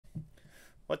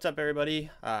What's up, everybody?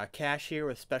 Cash here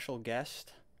with special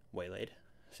guest Waylaid.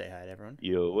 Say hi to everyone.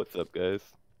 Yo, what's up, guys?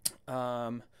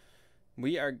 Um,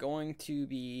 we are going to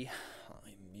be. Let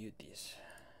me mute these.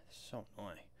 So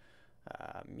annoying.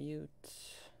 Mute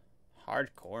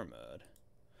hardcore mode.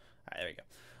 All right, there we go.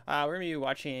 We're gonna be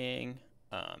watching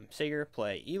Sager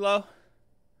play Elo.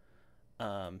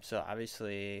 So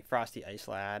obviously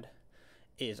FrostyIceLad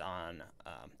is on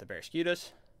the Barracudas,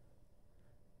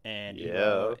 and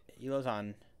Yeah, Elo's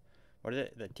on what is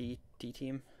it? The T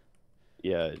team.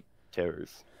 yeah,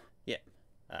 terrors. Yeah.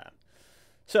 Uh,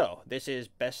 so this is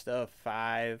best of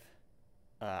 5.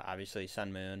 Obviously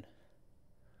Sun Moon.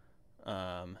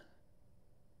 Um,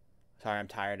 sorry, I'm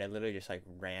tired. I literally just like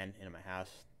ran into my house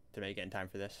to make it in time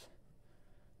for this.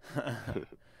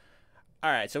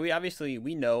 All right, so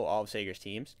we know all of Sager's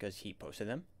teams because he posted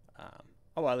them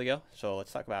a while ago. So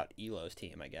let's talk about Elo's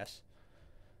team, I guess.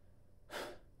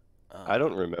 I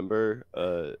don't remember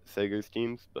Sega's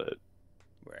teams, but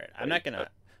I'm like,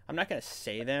 not gonna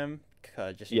say them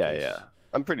cause just in yeah, case. yeah.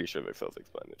 I'm pretty sure they're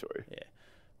self-explanatory. Yeah.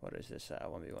 What is this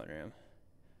 1v1 room?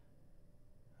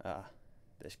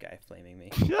 This guy flaming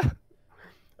me.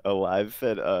 Alive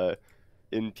said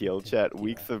in PL chat, TL.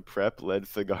 weeks of prep led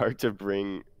Cigar to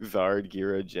bring Zard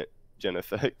Gira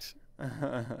Genesect.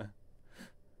 Oh,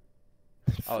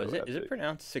 So is it epic.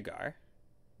 pronounced cigar?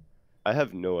 I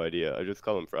have no idea. I just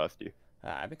call him Frosty.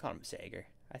 I've been calling him Sager.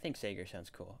 I think Sager sounds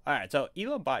cool. All right, so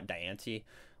Elo bought Diancie,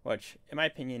 which in my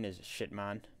opinion is a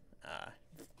shitmon.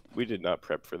 We did not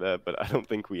prep for that, but I don't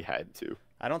think we had to.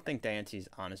 I don't think Diancie's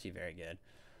honestly very good.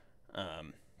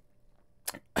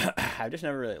 I've just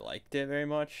never really liked it very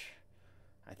much.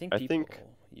 I think I people think,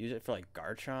 use it for like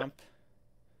Garchomp,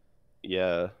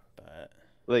 yeah, but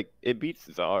like it beats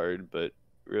Zard, but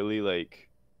really like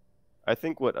I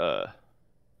think what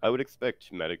I would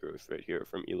expect Metagross right here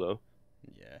from Elo.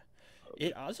 yeah. Um, It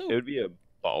it also would be a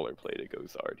baller play to go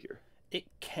Zard here. it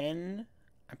can.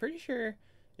 I'm pretty sure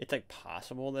it's like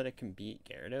possible that it can beat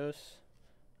Gyarados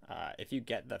if you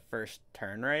get the first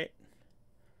turn right.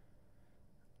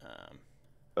 Um,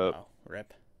 Uh, oh,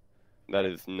 rip. that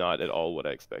is not at all what I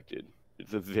expected.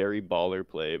 It's a very baller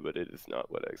play, but it is not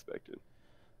what I expected.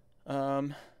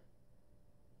 Um,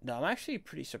 no, I'm actually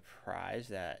pretty surprised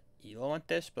that Elo went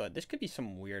this, but this could be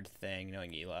some weird thing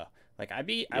knowing Elo. Like I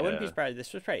wouldn't be Yeah, surprised.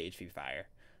 This was probably HP Fire.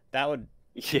 That would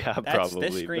yeah, this probably.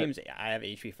 But screams I have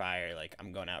HP Fire. Like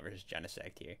I'm going out versus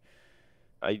Genesect here.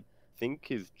 I think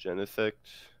his Genesect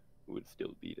would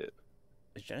still beat it.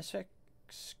 Is Genesect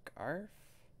Scarf?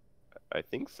 I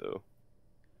think so.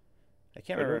 I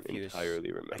can't I remember don't if he was. entirely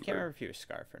I can't remember. remember if he was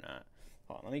Scarf or not.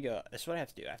 Hold on, let me go. This is what I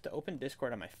have to do. I have to open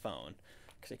Discord on my phone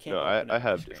because I can't No, open it I on my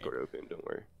have screen. Discord open. Don't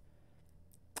worry.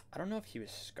 I don't know if he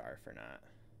was Scarf or not.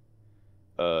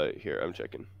 Here I'm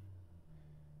checking.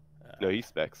 No, Uh, he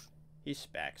specs. he's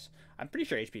Specs. I'm pretty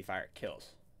sure HP Fire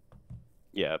kills.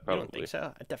 Yeah, You don't think probably.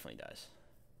 so? It definitely does.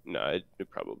 No, it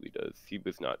probably does. He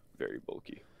was not very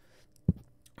bulky.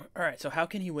 All right, so how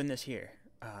can he win this here?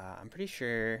 I'm pretty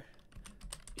sure.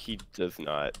 He does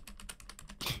not.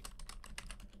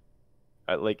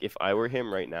 Like if I were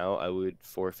him right now, I would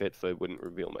forfeit so I wouldn't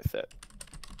reveal my set.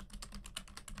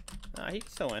 He can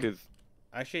still win. Because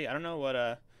Actually, I don't know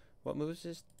what moves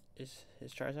is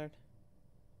his Charizard.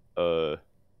 uh,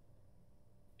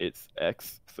 it's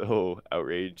X, so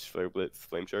Outrage, Flare Blitz,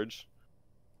 Flame Charge.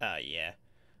 Yeah. Yeah,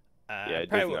 I it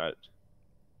probably does would. not.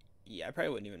 Yeah, I probably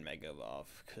wouldn't even Mega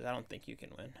Evolve because I don't think you can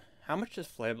win. How much does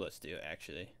Flare Blitz do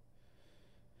actually?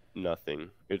 Nothing.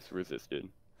 It's resisted.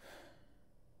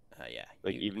 Yeah.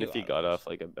 Like even You if he auto got lose. off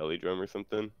like a Belly Drum or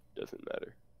something, doesn't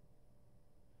matter.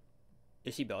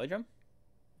 Is he Belly Drum?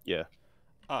 Yeah.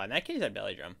 Oh, in that case, I'd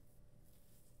Belly Drum.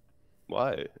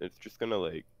 Why? It's just gonna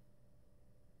like.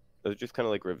 It just kind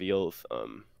of like reveals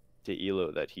to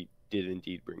Elo that he did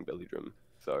indeed bring Belly Drum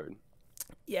Zard.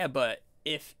 Yeah, but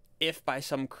if by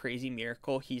some crazy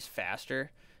miracle he's faster,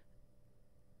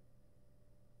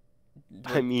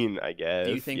 I would mean, I do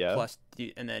you guess, think yeah.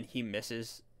 and then he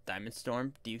misses Diamond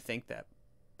Storm? Do you think that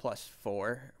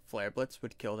 +4 Flare Blitz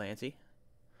would kill Nancy?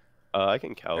 I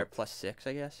can Or calc. +6,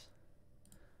 I guess.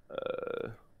 Uh,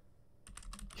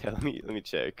 yeah. Let me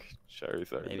check.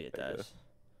 Charizard Maybe it Mega. does.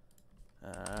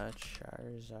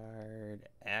 Charizard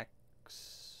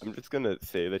X. I'm just gonna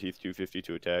say that he's 250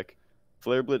 to attack.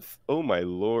 Flare Blitz. Oh my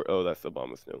lord. Oh, that's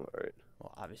Obama Snow. All right.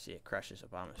 Well, obviously it crushes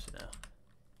Obama Snow.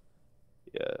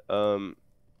 Yeah. All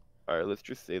right. Let's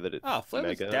just say that it's Oh, Flare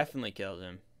Blitz Mega. definitely kills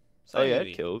him. It's Oh yeah,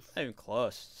 it kills. not even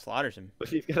close. Slaughters him. But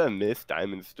he's gonna miss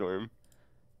Diamond Storm.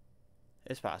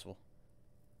 It's possible.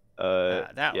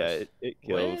 That Yeah, was. it Wait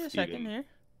kills a second even. here.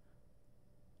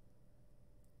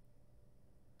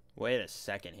 Wait a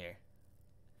second here.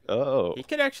 Oh. He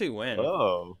could actually win.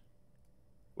 Oh.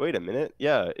 Wait a minute.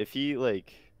 Yeah, if he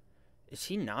like Is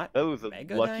he not that was a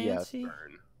Mega lucky ass Diancie?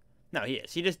 burn. No, he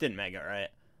is. He just did Mega, right?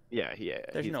 Yeah,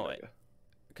 There's he's no way. mega.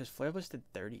 Because Flare Blitz did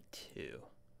 32.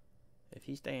 If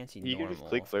he's Diancie You normal... can just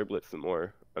click Flare Blitz some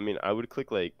more. I mean, I would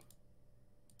click like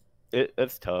it.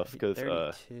 That's tough because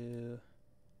 32...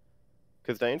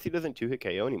 Diancie doesn't 2-hit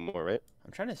KO anymore, right?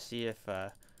 I'm trying to see if...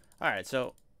 Alright,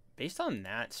 so based on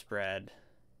that spread...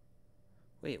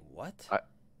 Wait, what?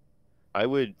 I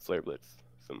would Flare Blitz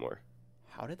some more.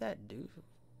 How did that do?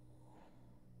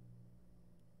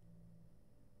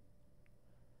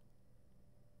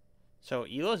 So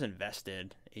Elo's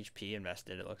invested. HP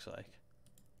invested, it looks like.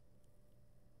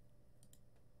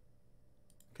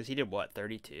 Because he did what,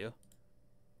 32?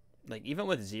 Like, even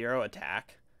with 0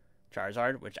 attack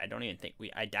Charizard, which I don't even think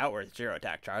I doubt we're 0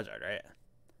 attack Charizard, right?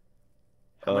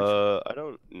 How much? I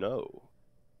don't know.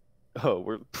 Oh,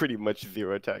 we're pretty much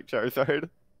 0 attack Charizard.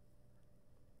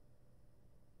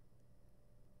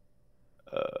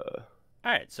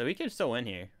 Alright, so we can still win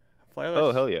here.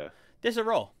 Oh, hell yeah. This is a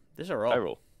roll. I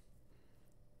roll.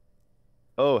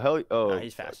 Oh, hell. Oh, nah,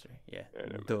 he's faster. Yeah.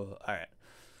 Duh. Alright.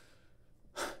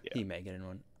 Yeah. He may get in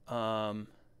one. Alright,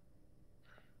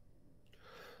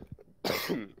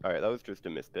 that was just a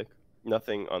mispick.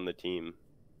 Nothing on the team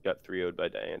got 3-0'd by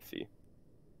Diancie.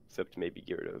 Except maybe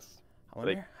Gyarados.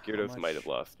 Like, Gyarados might have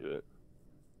lost to it.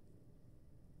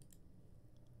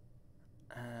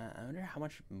 I wonder how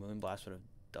much Moonblast would have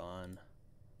done.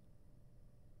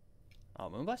 Oh,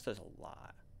 Moonblast does a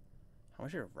lot. How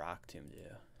much did Rock Tomb do?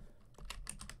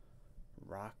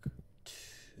 Rock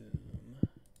Tomb.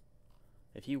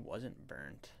 If he wasn't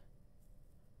burnt.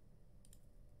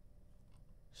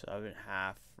 So that would have been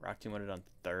half. Rock Tomb would have done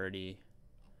 30.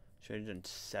 Should have done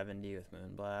 70 with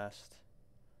Moonblast.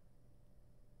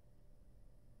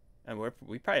 And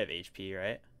we probably have HP,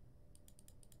 right?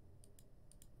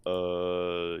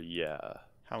 Yeah.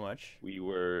 How much? We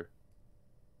were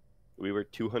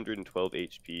 212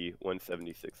 HP,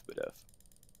 176 BDF.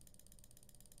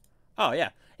 Oh yeah.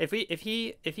 If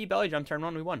he belly jumped turn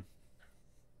 1, we won.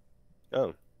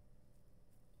 Oh.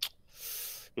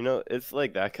 You know, it's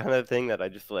like that kind of thing that I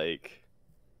just like.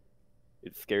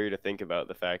 It's scary to think about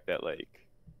the fact that like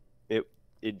it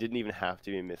didn't even have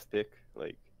to be a mispick.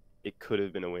 Like it could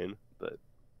have been a win, but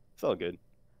it's all good.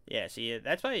 Yeah, see,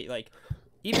 that's why like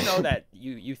even though that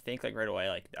you think like right away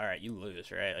like all right, you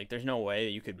lose, right? Like there's no way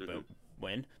that you could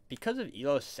win because of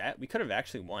Elo's set. We could have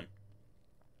actually won.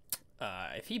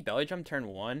 If he belly jumped turn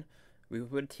 1, he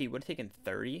would have taken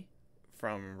 30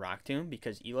 from Rock Tomb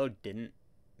because Elo didn't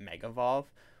Mega Evolve,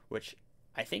 which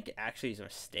I think actually is a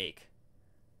mistake.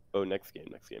 Oh, next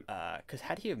game. Because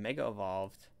had he have Mega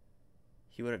Evolved,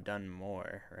 he would have done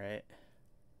more, right?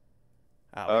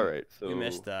 All right, so we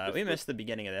missed the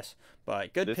beginning of this,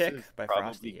 but good this pick is by probably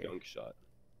Frosty here. Gunk Shot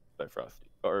by Frosty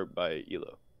or by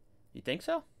Elo. You think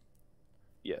so?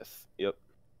 Yes. Yep.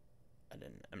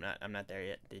 I'm not there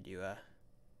yet. Did you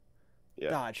Yeah.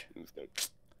 dodge? It was Gunk.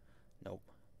 Nope.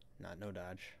 No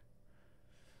dodge.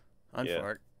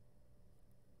 Unfort.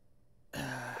 All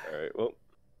right. Well,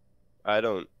 I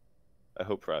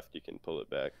hope Frosty can pull it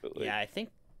back, but like, yeah, I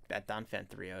think that Donphan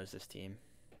 3-0 is this team.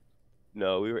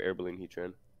 no, we were Airballoon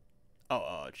Heatran.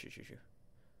 Oh, true.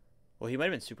 Well, he might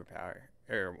have been superpower.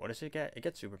 Or what does it get? It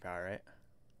gets superpower, right?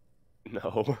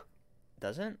 No.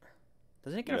 Doesn't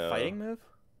it get No. a fighting move?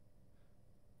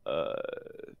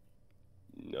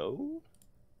 No.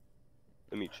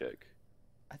 Let me check.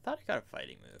 I thought it got a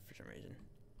fighting move for some reason.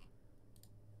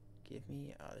 Give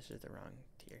me... Oh, this is the wrong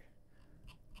tier.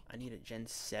 I need a Gen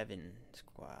 7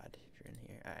 squad if you're in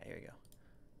here. Alright, here we go.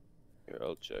 Here,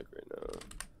 I'll check right now.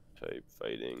 Type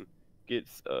fighting.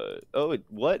 Gets, oh,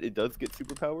 it does get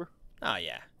superpower? Oh,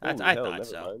 yeah. Holy I hell, thought never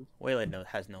so. mind. Waylon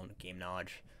has no game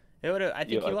knowledge. It would have... I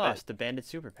think Yeah, he I lost. The bandit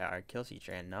superpower kills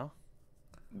Heatran, no?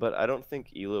 But I don't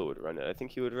think Elo would run it. I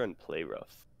think he would run Play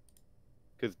Rough.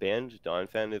 Because Band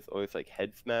Donphan is always like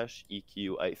Head Smash,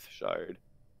 EQ, Ice Shard.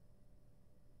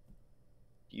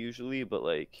 Usually, but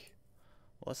like...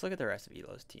 Well, let's look at the rest of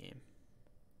Elo's team.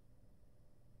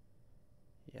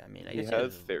 Yeah, I mean, I he guess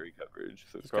has fairy coverage,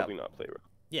 so it's probably not Play Rough.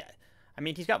 Yeah. I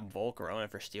mean, he's got Volcarona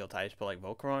for steel types, but like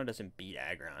Volcarona doesn't beat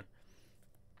Aggron.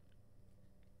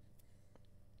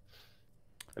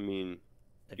 I mean,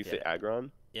 you say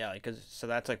Aggron? Yeah, like, so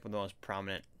that's like the most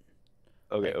prominent.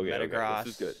 Okay, like, okay. Metagross,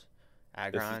 This is good.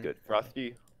 Aggron. This is good.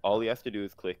 Frosty, all he has to do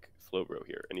is click Slowbro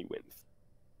here, and he wins.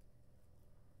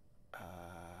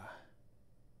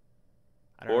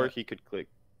 Or he could click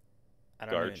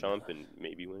Garchomp and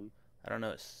maybe win. I don't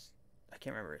know. I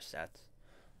can't remember his stats.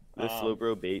 This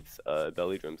Slowbro baits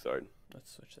belly drum sword.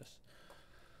 Let's switch this.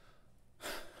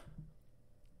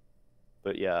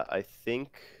 But yeah, I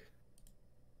think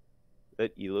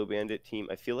that Elo Bandit team,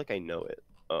 I feel like I know it.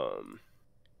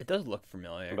 It does look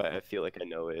familiar. But I feel like I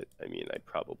know it. I mean, I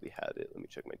probably have it. Let me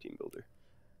check my team builder.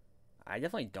 I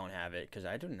definitely don't have it because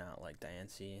I do not like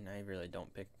Diancie, and I really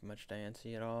don't pick much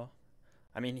Diancie at all.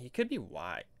 I mean, he could be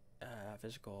Y,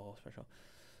 physical, special.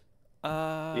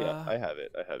 Yeah, I have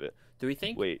it. I have it. Do we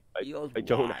think? Wait, Elo's I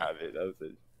don't Y? have it. That was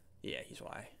a... Yeah, he's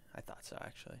Y. I thought so,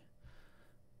 actually.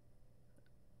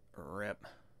 Rip.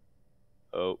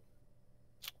 Oh.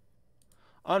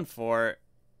 On 4.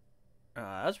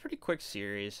 That was a pretty quick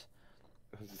series.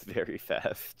 It was very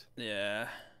fast. Yeah.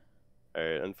 All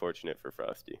right, unfortunate for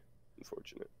Frosty.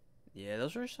 Unfortunate. Yeah,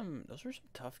 those were some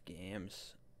tough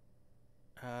games.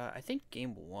 I think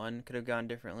game 1 could have gone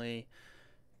differently.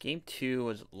 Game 2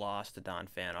 was lost to Don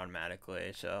Fan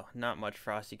automatically, so not much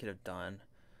Frosty could have done.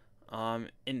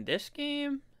 In this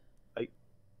game,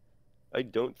 I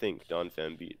don't think Don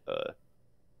Fan beat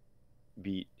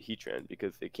Heatran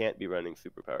because it can't be running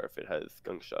superpower if it has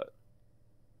Gunk Shot.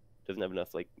 Doesn't have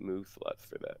enough like move slots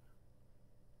for that.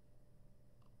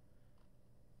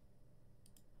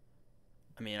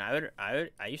 I mean, I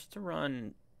used to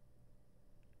run.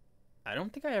 I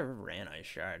don't think I ever ran Ice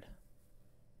Shard.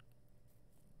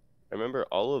 I remember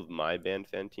all of my band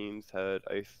fan teams had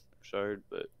Ice Shard,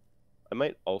 but I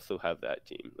might also have that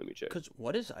team. Let me check. Cause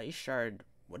what is Ice Shard?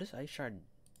 What does Ice Shard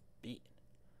beat?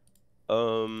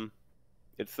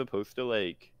 It's supposed to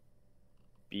like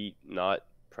beat not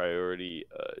priority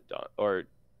or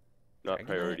not Dragonite?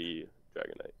 priority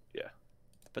Dragonite. Yeah.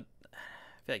 But I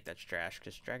feel like that's trash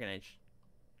because Dragonite.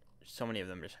 So many of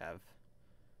them just have.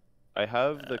 I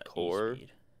have the core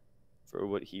E-speed. for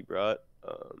what he brought.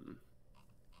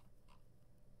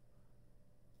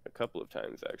 A couple of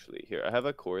times actually. Here, I have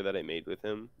a core that I made with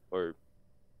him, or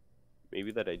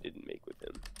maybe that I didn't make with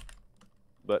him.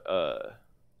 But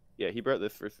yeah, he brought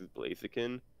this versus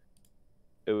Blaziken.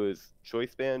 It was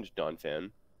Choice Band,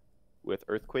 Donphan, with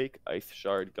Earthquake, Ice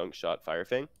Shard, Gunk Shot, Fire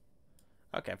Fang.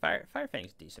 Okay, Fire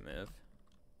Fang's a decent move.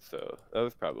 So that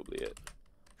was probably it.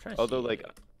 I'm trying to Although see. like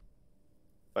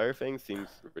Fire Fang seems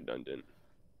redundant.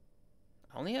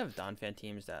 I only have Donphan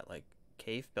teams that like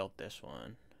Cave built this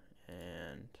one,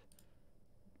 and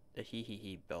the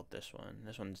he built this one.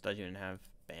 This one doesn't even have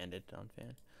Bandit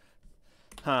Donphan.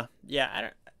 Huh? Yeah, I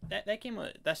don't.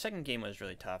 That second game was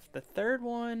really tough. The third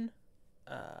one,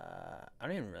 I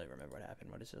don't even really remember what happened.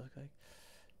 What does it look like?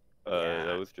 Yeah.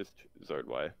 That was just Zard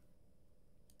Y.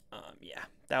 Yeah,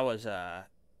 that was a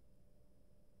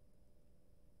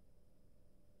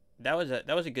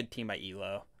good team by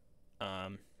Elo,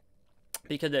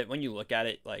 because when you look at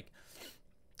it, like,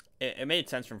 it made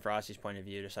sense from Frosty's point of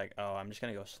view. Just like, oh, I'm just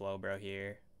gonna go slow, bro,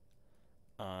 here.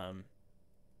 And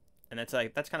that's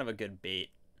kind of a good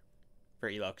bait for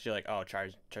Elo because you're like, oh,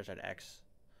 charge at X.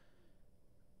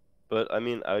 But I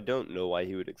mean, I don't know why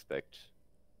he would expect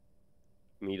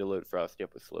me to load Frosty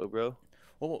up with slow, bro.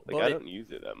 Well, like I don't use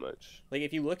it that much. Like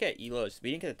if you look at Elo's, we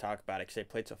didn't get to talk about it because they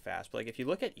played so fast. But like if you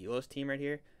look at Elo's team right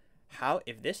here,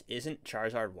 if this isn't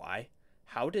Charizard Y,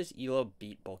 how does Elo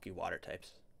beat bulky water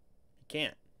types? He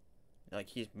can't. Like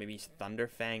maybe Thunder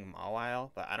Fang Mawile,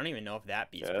 but I don't even know if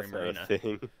that beats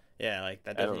Primarina. Yeah, like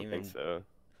that doesn't even. I don't think so.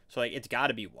 So like it's got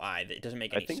to be Y. It doesn't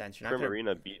make any sense. You're not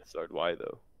Primarina beats Zard Y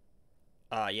though.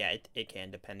 Yeah, it can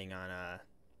depending on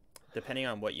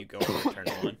what you go for turn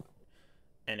 1,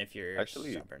 and if you're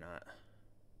actually sub or not.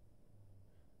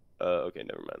 Okay,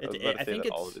 never mind. I was about to say that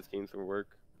all of his teams will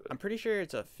work. But... I'm pretty sure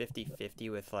it's a 50-50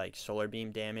 with like Solar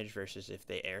Beam damage versus if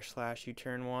they Air Slash you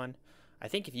turn 1. I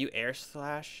think if you Air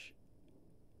Slash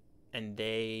and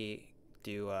they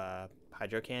do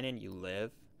Hydro Cannon, you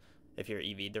live. If you're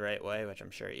EV'd the right way, which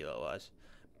I'm sure Elo was.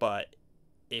 But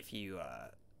if you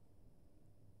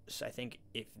so I think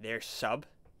if they're sub,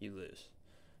 you lose.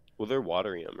 Well, they're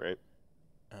Waterium, right?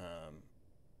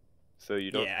 So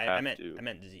you don't have to. I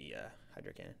meant the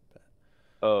Hydro Cannon. But...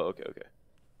 Oh, okay.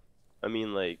 I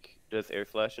mean, like, does Air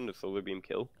Slash into Solar Beam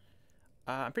kill?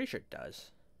 I'm pretty sure it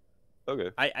does.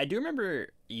 Okay. I do remember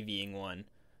EVing one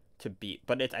to beat,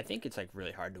 but I think it's like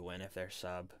really hard to win if they're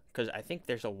sub, because I think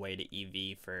there's a way to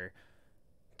EV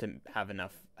to have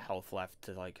enough health left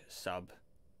to like sub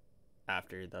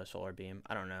after the Solar Beam.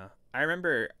 I don't know. I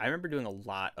remember doing a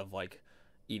lot of like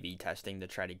EV testing to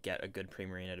try to get a good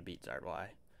Primarina to beat Zard Y.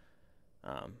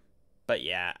 But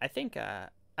yeah, I think I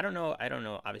don't know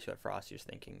obviously what Frosty was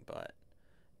thinking, but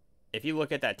if you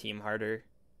look at that team harder,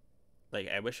 like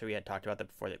I wish we had talked about that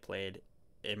before they played.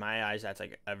 in my eyes, that's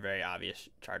like a very obvious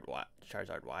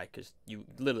Charizard Y, because you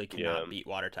literally Yeah, cannot beat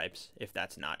water types if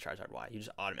that's not Charizard Y. You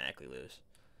just automatically lose.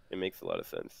 it makes a lot of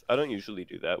sense. I don't usually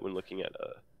do that when looking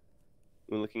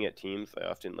at teams. I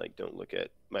often like don't look at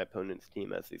my opponent's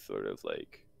team as a sort of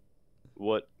like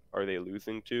what are they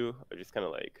losing to. I just kind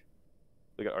of like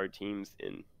look at our teams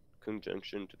in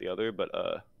conjunction to the other. But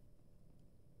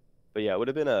yeah, it would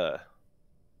have been a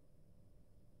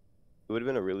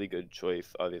really good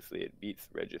choice. Obviously, it beats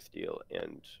Registeel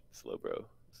and Slowbro,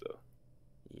 so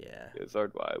Yeah. yeah,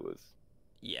 Zard-Y was.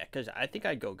 Yeah, because I think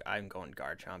I'm going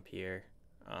Garchomp here,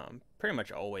 pretty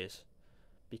much always,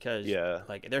 because Yeah,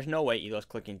 like there's no way Elo's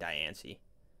clicking Diancie.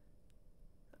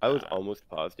 I was Uh, almost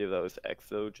positive that was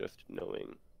Exo, just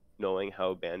knowing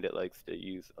how Bandit likes to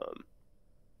use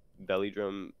Belly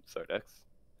Drum Zardex.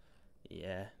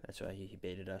 yeah, that's why he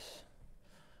baited us.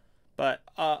 But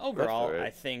That's overall, I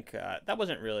alright. think that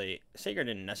wasn't really Sager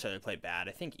didn't necessarily play bad.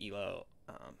 I think Elo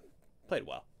played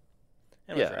well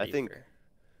and was Yeah, I ready think for.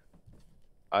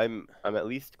 I'm at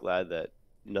least glad that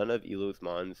none of Elo's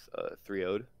Mons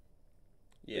 3-0'd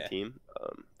the Yeah, team.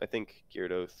 I think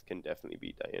Gyarados can definitely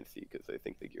beat Diancie because I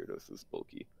think the Gyarados was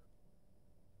bulky.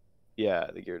 Yeah,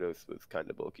 the Gyarados was kind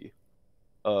of bulky.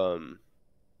 Um,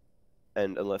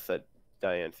 and unless that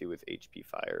Diancie was HP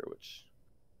Fire, which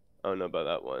I don't know about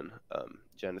that one.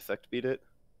 Genesect beat it,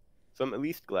 so I'm at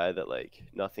least glad that like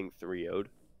nothing 3-0'd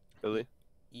really.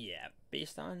 yeah.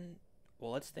 Based on,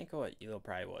 well, let's think of what Elo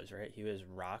probably was. Right, he was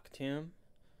Rock Tomb.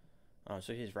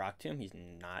 So he's Rock Tomb. He's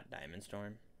not Diamond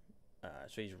Storm.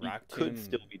 So he's He Rock could Tomb.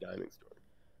 still be Diamond Storm.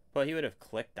 Well, he would have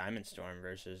clicked Diamond Storm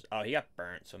versus. Oh, he got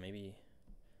burnt. So maybe.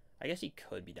 I guess he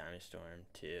could be Diamond Storm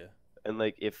too. And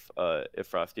like if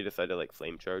Frosty decided to like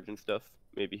Flame Charge and stuff,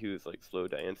 maybe he was like slow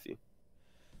Diancie.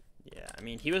 Yeah, I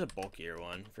mean he was a bulkier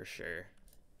one for sure.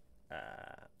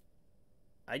 Uh,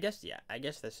 I guess yeah. I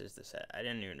guess this is the set. I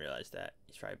didn't even realize that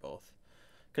he's probably both.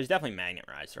 Because definitely Magnet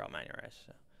Rise. They're all Magnet Rise.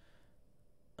 So.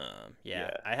 Yeah,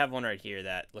 Yeah, I have one right here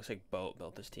that looks like Boat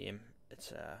built this team.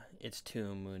 It's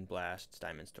Tomb, Moon Blast, it's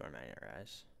Diamond Storm, Magnet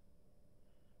Rise.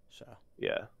 So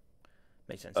yeah.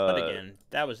 makes sense. But Uh, again,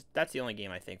 that's the only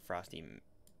game I think Frosty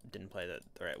didn't play the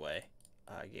right way.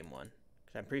 Game one,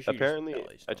 because I'm pretty sure you just apparently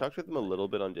belly I storm. talked with him a little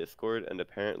bit on Discord, and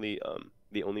apparently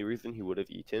the only reason he would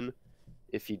have eaten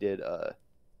if he did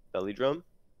Belly Drum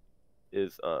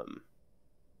is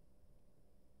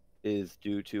is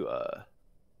due to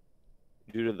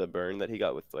the burn that he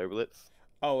got with Flare Blitz.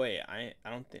 Oh wait, I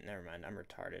don't think. Never mind. I'm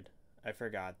retarded. I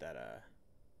forgot that.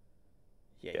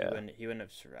 Yeah, Yeah, he wouldn't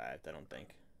have survived. I don't think.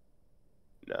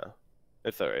 no,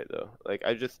 it's all right though. Like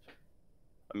I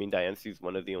mean, Diancie's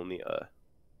one of the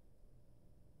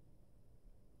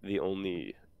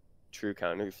only true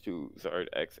counters to Zard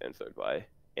X and Zard Y,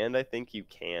 and I think you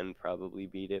can probably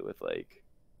beat it with like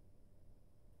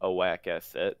a whack ass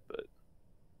set, but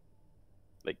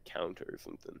like counter or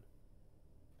something.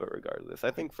 But regardless,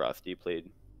 I think Frosty played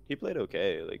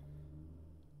okay. Like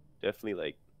definitely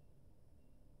like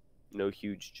no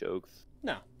huge chokes.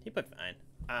 No, he played fine.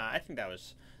 I think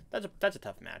that's a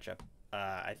tough matchup.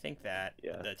 I think that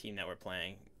Yeah. the team that we're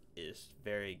playing is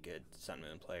very good Sun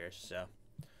Moon players. So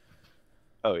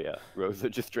Oh yeah, Rosa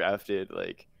just drafted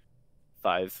like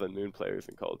 5 Sun Moon players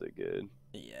and called it good.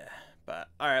 yeah, but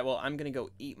all right. Well, I'm gonna go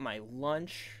eat my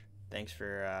lunch. Thanks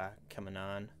for coming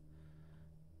on.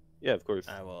 Yeah, of course.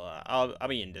 I will. I'll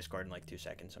be in Discord in like 2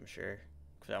 seconds. I'm sure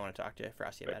because I want to talk to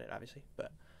Frosty Right. about it, obviously.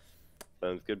 But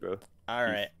Sounds good, bro. all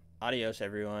Peace. right. Adios,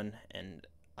 everyone, and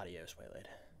adios, Waylade.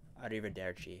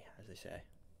 Arrivederci, as they say.